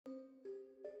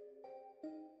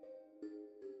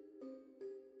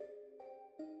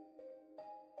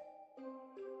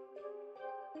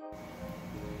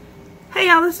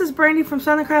y'all, this is Brandy from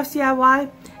Southern Crafts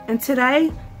DIY, and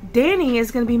today Dani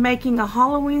is going to be making a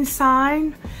Halloween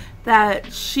sign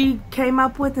that she came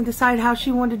up with and decided how she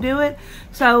wanted to do it.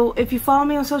 So if you follow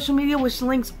me on social media, which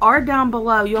links are down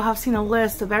below, you'll have seen a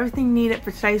list of everything needed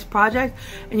for today's project,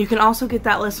 and you can also get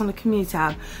that list on the community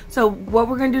tab. So what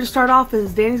we're going to do to start off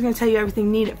is Dani's going to tell you everything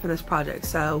needed for this project.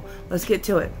 So let's get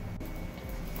to it.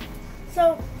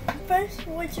 So first,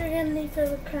 what you're going to need for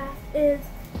the craft is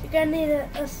you're going to need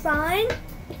a sign,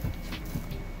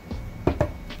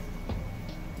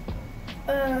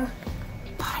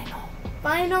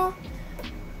 vinyl,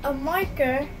 a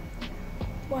marker,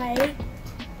 white,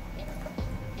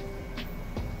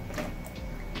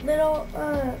 little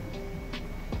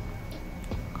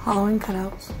Halloween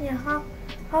cutouts. Yeah,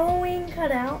 Halloween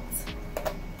cutouts.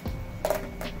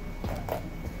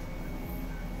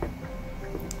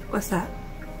 What's that?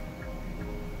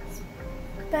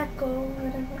 Speckle,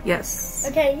 whatever. Yes.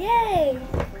 Okay, yay!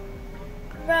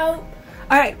 Rope.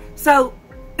 Alright, so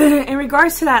in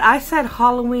regards to that, I said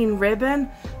Halloween ribbon,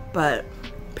 but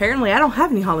apparently I don't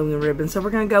have any Halloween ribbon, so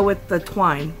we're going to go with the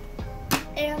twine.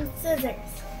 And scissors.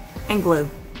 And glue.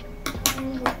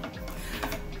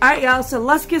 Alright, y'all, so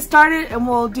let's get started and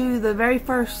we'll do the very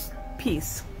first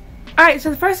piece. Alright, so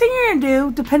the first thing you're going to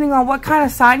do, depending on what kind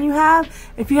of sign you have,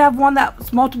 if you have one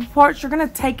that's multiple parts, you're going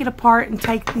to take it apart and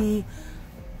take the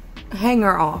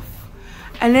hanger off.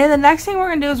 And then the next thing we're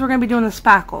going to do is we're going to be doing the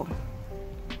spackle.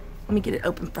 Let me get it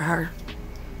open for her.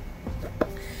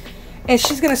 And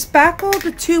she's going to spackle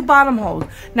the two bottom holes.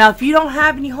 Now, if you don't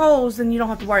have any holes, then you don't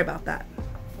have to worry about that.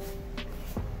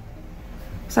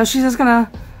 So she's just going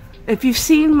to, if you've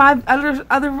seen my other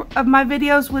of my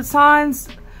videos with signs,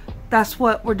 that's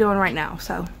what we're doing right now.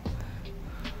 So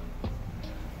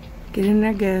get in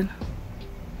there good.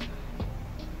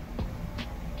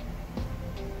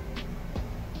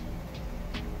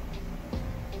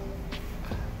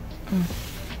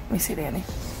 Let me see, Dani.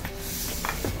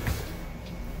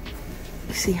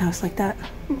 You see how it's like that?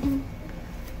 Mm-hmm.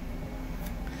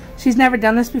 She's never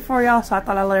done this before, y'all, so I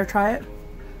thought I'd let her try it.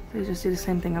 So you just do the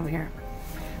same thing over here.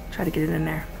 Try to get it in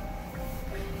there.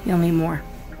 You'll need more.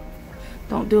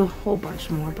 Don't do a whole bunch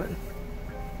more, but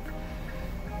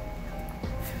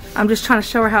I'm just trying to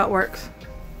show her how it works.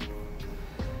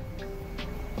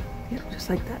 Yep, just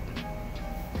like that.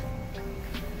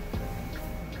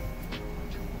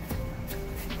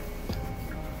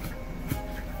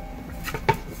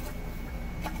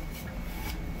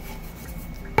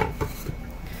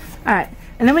 Alright,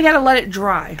 and then we gotta let it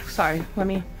dry. Sorry, let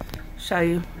me show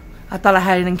you. I thought I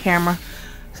had it in camera.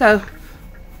 So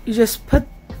you just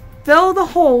fill the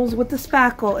holes with the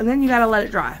spackle, and then you gotta let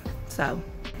it dry. So,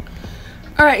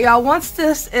 alright y'all, once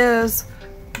this is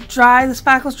dry, the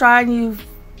spackle's dry, and you've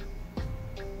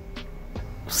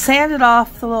sanded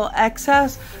off the little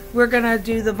excess, we're gonna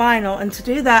do the vinyl. And to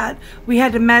do that, we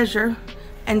had to measure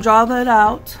and draw that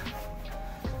out.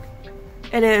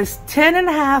 It is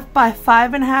 10.5 by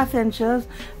 5.5 inches,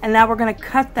 and now we're going to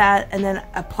cut that and then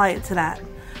apply it to that.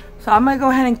 So I'm going to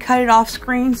go ahead and cut it off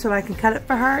screen so I can cut it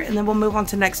for her, and then we'll move on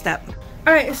to the next step.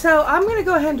 Alright, so I'm going to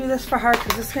go ahead and do this for her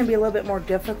because this is going to be a little bit more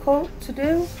difficult to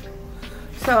do.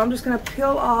 So I'm just going to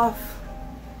peel off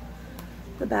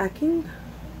the backing,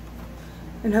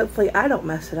 and hopefully I don't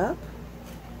mess it up.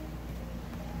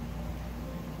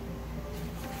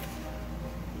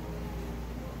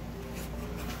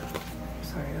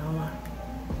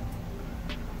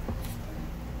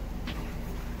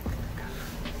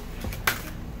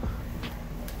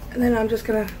 And then I'm just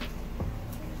gonna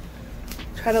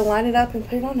try to line it up and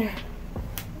put it on there.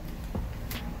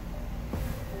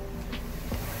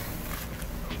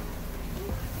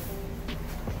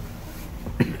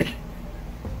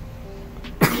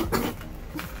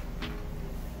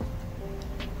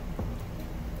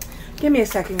 Give me a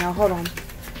second, y'all. Hold on.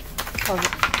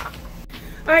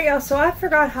 Alright, y'all. So I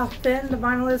forgot how thin the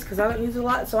vinyl is because I don't use it a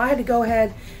lot. So I had to go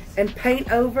ahead and paint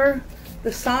over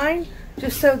the sign,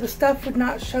 just so the stuff would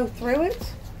not show through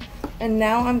it. And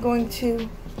now I'm going to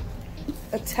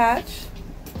attach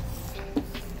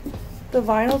the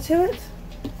vinyl to it.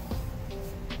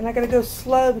 And I gotta go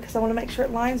slow because I want to make sure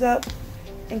it lines up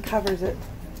and covers it.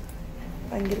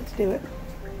 If I can get it to do it.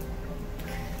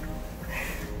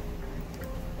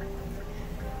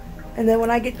 And then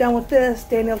when I get done with this,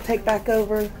 Dani will take back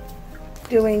over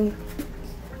doing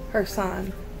her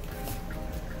sign.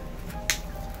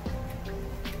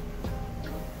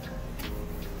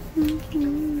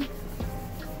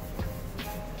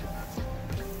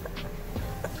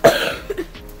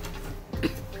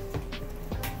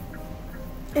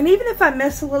 And even if I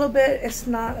miss a little bit, it's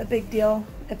not a big deal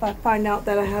if I find out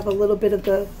that I have a little bit of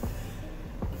the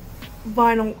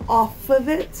vinyl off of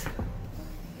it.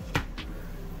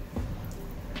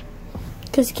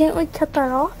 Because can't we cut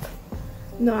that off?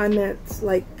 No, I meant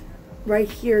like right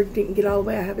here, didn't get all the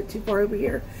way. I have it too far over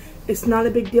here. It's not a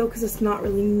big deal because it's not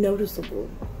really noticeable.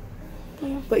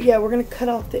 Yeah. But yeah, we're going to cut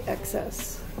off the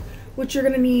excess. Which you're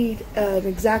going to need an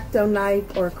X-Acto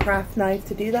knife or a craft knife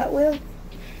to do that with.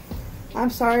 I'm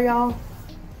sorry, y'all.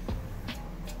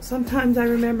 Sometimes I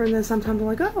remember and then sometimes I'm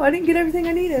like, oh, I didn't get everything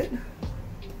I needed.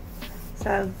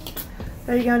 So,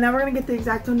 there you go. Now we're going to get the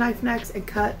X-Acto knife next and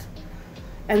cut.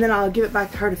 And then I'll give it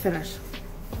back to her to finish.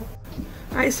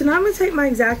 Alright, so now I'm going to take my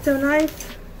X-Acto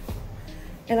knife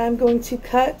and I'm going to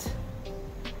cut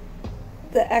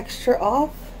the extra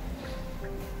off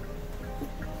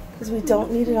because we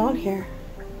don't need it on here.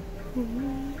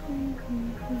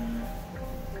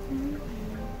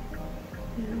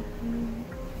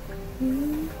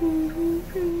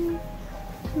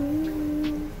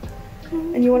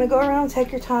 And you want to go around and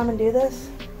take your time and do this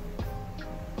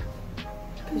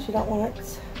because you don't want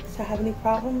it to have any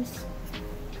problems.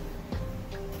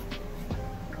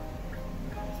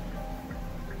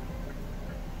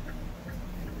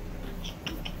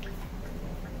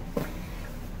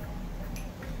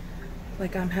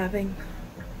 Like I'm having.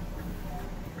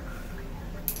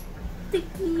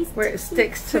 Sticky, where it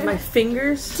sticks to my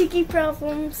fingers. Sticky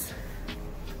problems.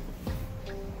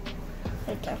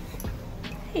 There we go.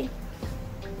 Hey.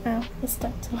 Oh, it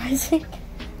stuck to my sink.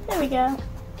 There we go.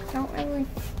 Don't really.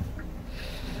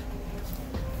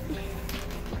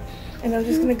 And I'm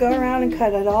just going to go around and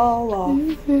cut it all off.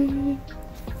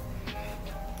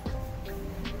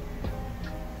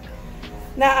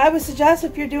 Now, I would suggest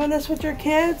if you're doing this with your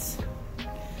kids,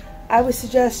 I would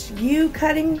suggest you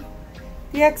cutting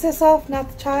the excess off, not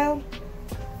the child.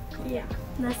 Yeah,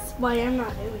 that's why I'm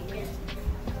not doing it.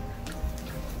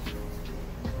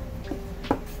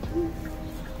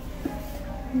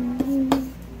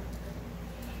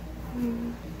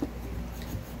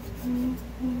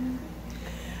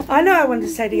 I know I wanted to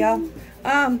say to y'all,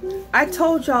 I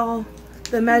told y'all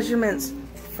the measurements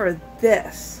for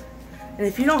this. And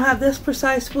if you don't have this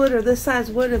precise wood or this size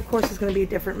wood, of course it's going to be a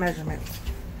different measurement.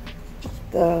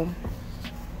 To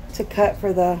cut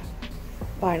for the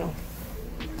vinyl.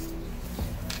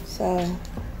 So,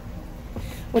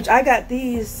 which I got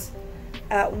these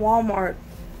at Walmart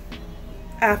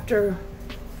after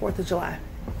 4th of July.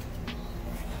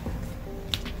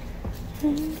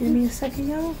 Give me a second,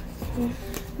 y'all.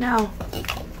 Now,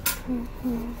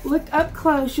 look up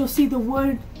close, you'll see the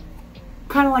wood,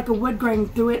 kind of like a wood grain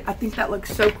through it. I think that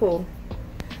looks so cool.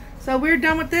 So we're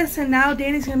done with this, and now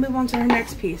Dani's going to move on to her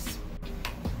next piece.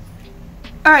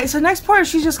 Alright, so next part,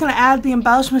 she's just going to add the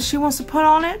embellishments she wants to put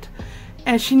on it.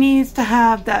 And she needs to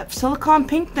have that silicone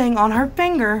pink thing on her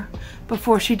finger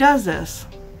before she does this.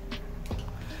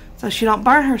 So she don't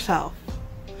burn herself.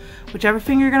 Whichever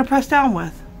finger you're going to press down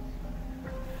with.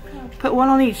 Put one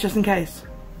on each just in case.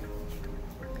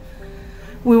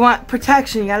 We want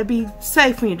protection. You got to be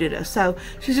safe when you do this. So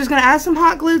she's just going to add some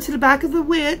hot glue to the back of the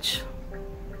witch.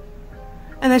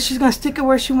 And then she's going to stick it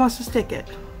where she wants to stick it.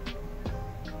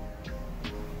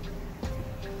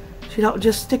 She don't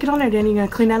just stick it on there, then you're going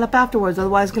to clean that up afterwards,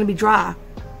 otherwise it's going to be dry.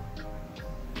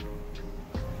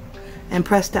 And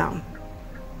press down.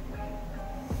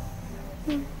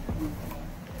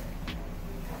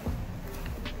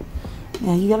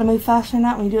 Yeah, you got to move faster than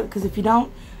that when you do it, because if you don't,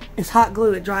 it's hot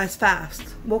glue, it dries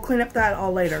fast. We'll clean up that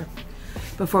all later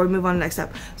before we move on to the next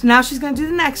step. So now she's going to do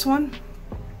the next one.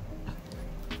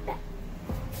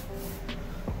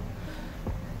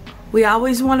 We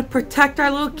always want to protect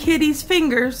our little kitty's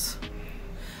fingers.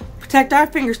 Protect our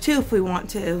fingers too if we want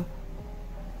to.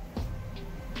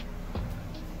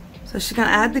 So she's going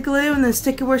to add the glue and then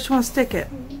stick it where she wants to stick it.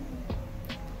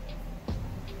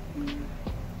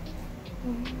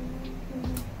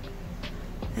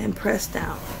 And press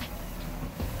down.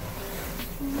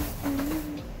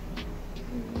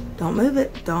 Don't move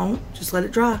it. Don't. Just let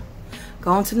it dry.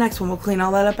 Go on to the next one. We'll clean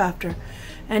all that up after.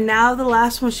 And now the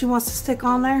last one she wants to stick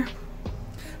on there.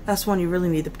 That's one you really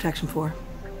need the protection for.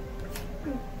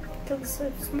 Because it's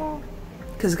so small.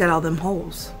 Because it's got all them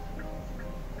holes.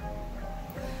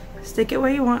 Stick it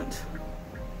where you want.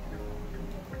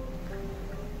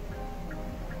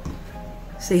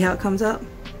 See how it comes up?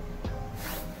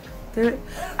 Through it.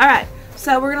 Alright,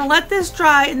 so we're going to let this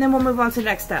dry and then we'll move on to the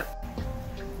next step.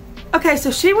 Okay,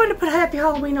 so she wanted to put Happy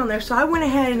Halloween on there, so I went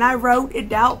ahead and I wrote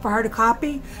it out for her to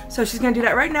copy. So she's going to do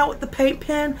that right now with the paint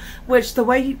pen, which the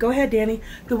way you, go ahead Dani,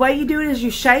 the way you do it is you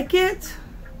shake it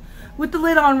with the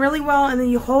lid on really well and then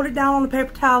you hold it down on the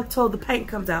paper towel till the paint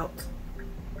comes out.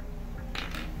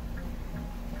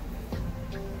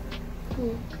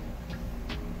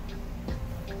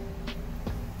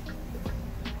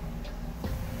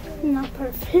 Not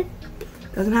perfect.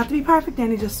 Doesn't have to be perfect,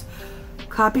 Dani. Just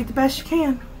copy it the best you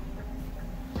can.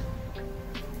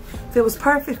 If it was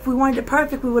perfect, if we wanted it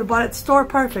perfect, we would have bought it at the store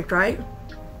perfect, right?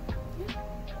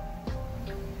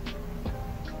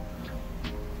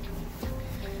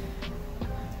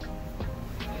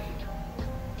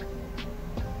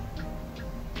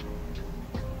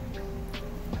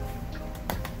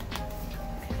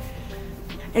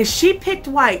 And she picked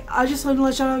white. I just want to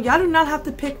let y'all know, y'all do not have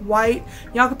to pick white.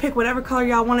 Y'all can pick whatever color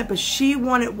y'all want it, but she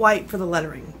wanted white for the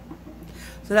lettering.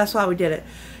 So that's why we did it.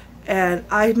 And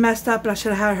I messed up and I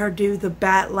should have had her do the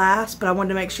bat last, but I wanted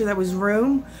to make sure there was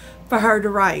room for her to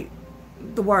write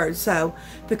the words. So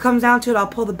if it comes down to it, I'll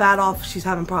pull the bat off if she's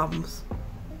having problems.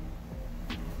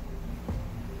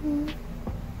 You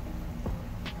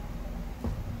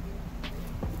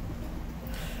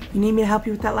need me to help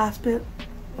you with that last bit?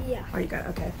 Yeah. Oh, you got it.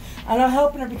 Okay. I'm not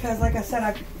helping her because, like I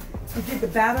said, we did the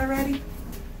bat already,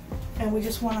 and we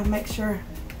just want to make sure.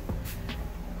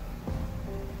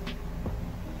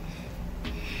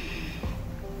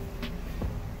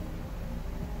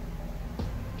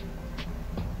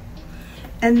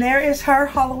 And there is her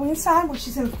Halloween sign, which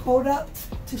she's going to fold up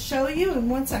to show you in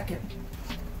 1 second.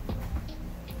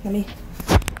 Let me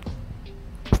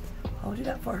hold it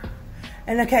up for her.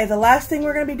 And okay, the last thing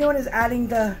we're going to be doing is adding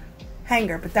the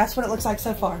hanger, but that's what it looks like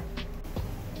so far.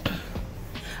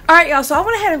 Alright, y'all, so I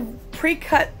went ahead and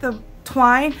pre-cut the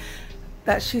twine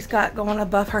that she's got going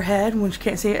above her head when she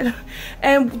can't see it.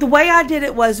 And the way I did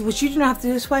it was, which you do not have to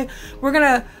do this way, we're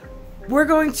going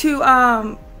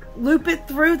to loop it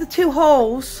through the 2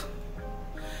 holes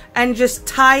and just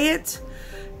tie it,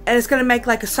 and it's going to make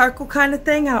like a circle kind of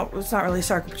thing. It's not really a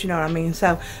circle, but you know what I mean.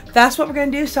 So that's what we're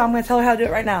going to do. So I'm going to tell her how to do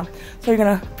it right now. So you're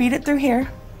going to feed it through here.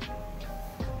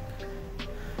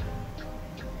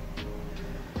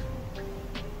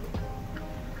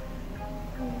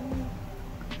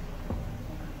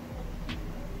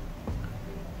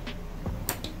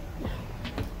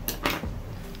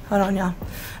 Hold on, y'all.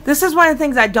 This is one of the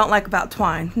things I don't like about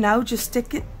twine. No, just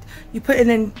stick it. You put it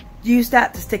in, use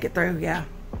that to stick it through, yeah.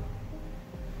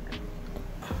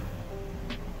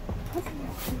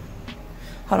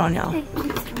 Hold on, y'all.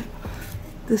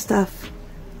 This stuff.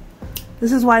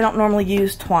 This is why I don't normally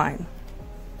use twine.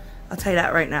 I'll tell you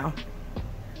that right now.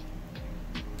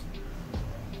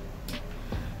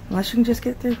 Unless you can just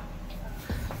get through.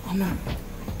 Oh, no.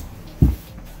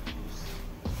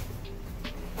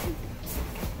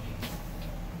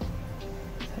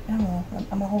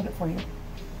 I'm gonna hold it for you.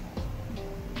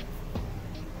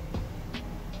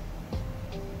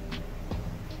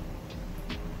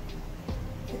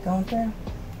 Is it going through?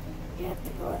 You have to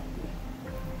go up.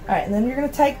 Alright, and then you're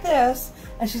gonna take this,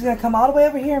 and she's gonna come all the way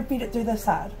over here and feed it through this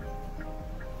side.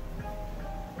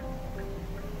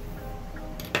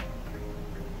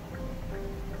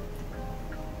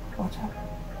 Watch out.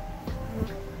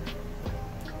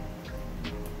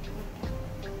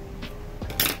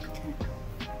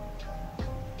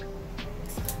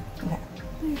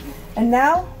 And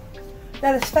now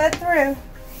that it's fed through,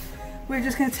 we're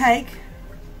just going to take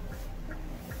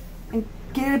and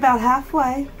get it about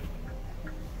halfway.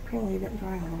 Apparently it didn't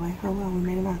dry all the way. Oh well, we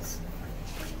made a mess.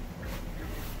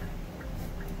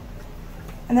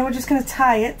 And then we're just going to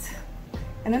tie it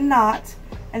in a knot,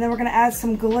 and then we're going to add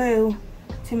some glue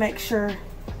to make sure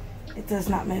it does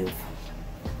not move.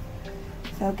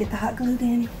 So get the hot glue,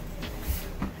 Dani.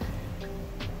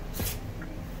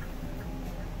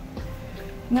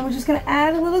 And then we're just going to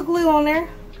add a little glue on there.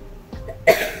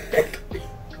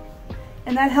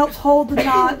 And that helps hold the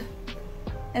knot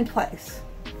in place.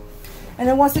 And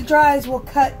then once it dries, we'll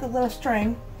cut the little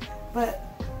string.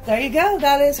 But there you go.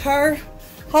 That is her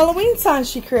Halloween sign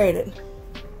she created.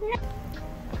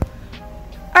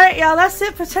 Alright, y'all. That's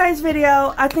it for today's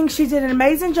video. I think she did an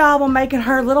amazing job on making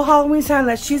her little Halloween sign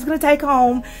that she's going to take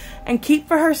home and keep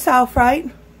for herself, right?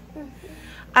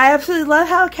 I absolutely love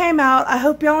how it came out. I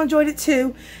hope y'all enjoyed it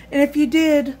too. And if you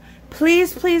did,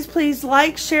 please, please, please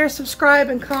like, share, subscribe,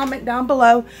 and comment down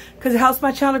below because it helps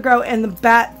my channel grow. And the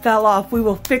bat fell off. We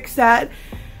will fix that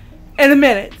in a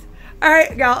minute.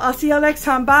 Alright, y'all. I'll see y'all next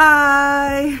time.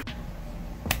 Bye.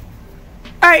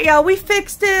 Alright, y'all. We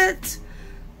fixed it.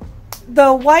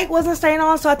 The white wasn't staying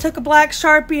on, so I took a black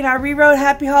Sharpie and I rewrote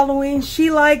Happy Halloween.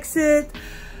 She likes it.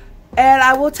 And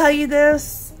I will tell you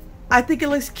this. I think it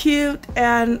looks cute,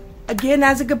 and again,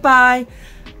 as a goodbye,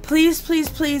 please, please,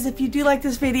 please, if you do like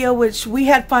this video, which we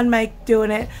had fun doing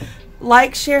it,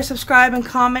 like, share, subscribe, and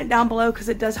comment down below because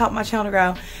it does help my channel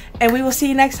grow. And we will see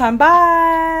you next time.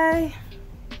 Bye!